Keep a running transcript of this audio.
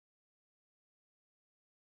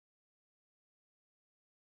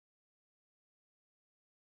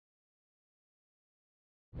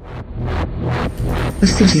The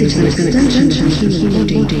city is an extension of the human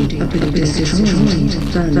body, a bit destroyed,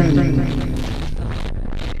 burning.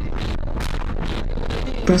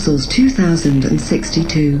 Brussels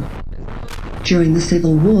 2062. During the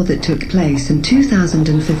civil war that took place in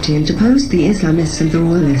 2015 to oppose the Islamists and the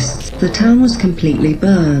Royalists, the town was completely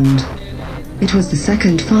burned. It was the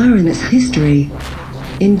second fire in its history.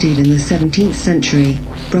 Indeed, in the 17th century,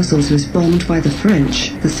 Brussels was bombed by the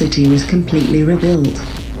French. The city was completely rebuilt.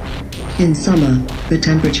 In summer, the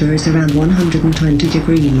temperature is around 120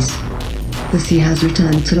 degrees. The sea has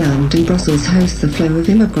returned to land and Brussels hosts the flow of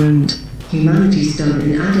immigrant. Humanity still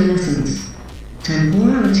in adolescence.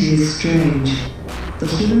 Temporality is strange. The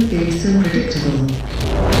human being is so predictable.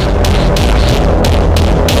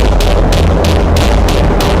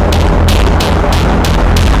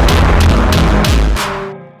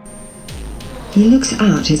 He looks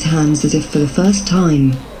at his hands as if for the first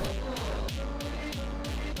time.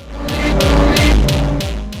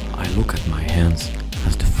 I look at my hands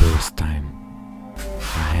as the first time.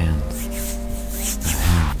 A hand.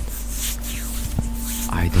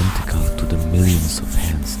 Identical to the millions of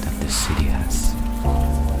hands that the city has.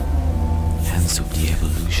 Hands of the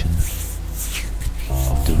evolution,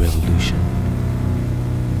 of the revolution,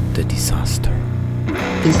 the disaster.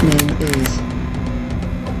 His name is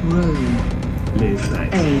Rome.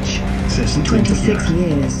 Age 26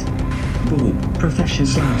 years. Profession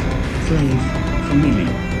slave. Family.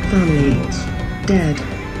 Dead.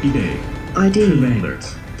 ID.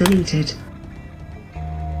 Deleted.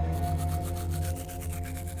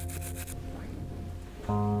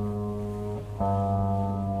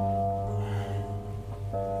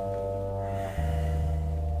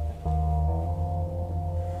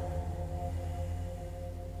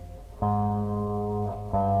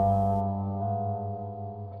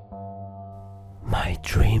 My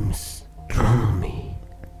dreams rule me.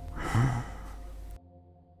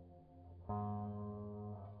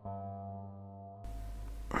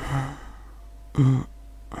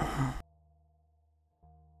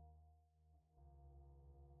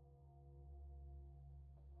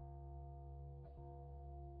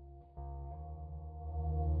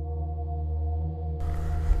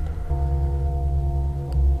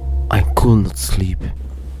 I could not sleep.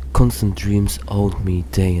 Constant dreams awed me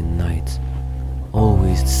day and night.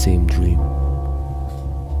 Always the same dream.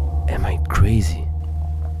 Am I crazy?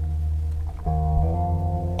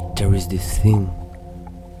 There is this thing,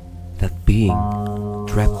 that being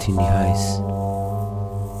trapped in the ice.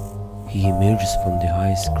 He emerges from the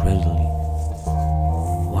ice gradually.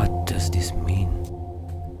 What does this mean?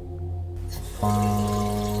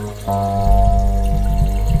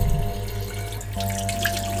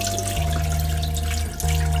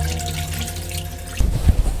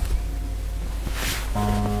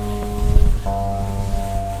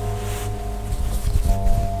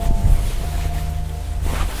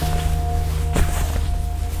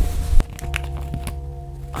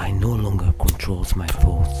 No longer controls my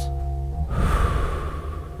thoughts.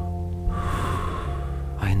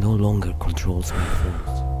 I no longer controls my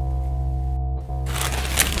thoughts.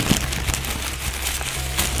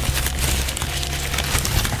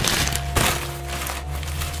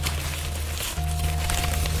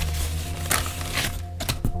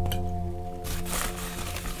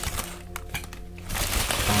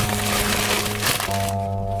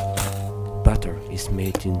 Butter is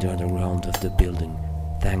made in the underground of the building,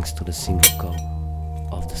 thanks to the single call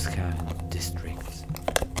of the Sky district.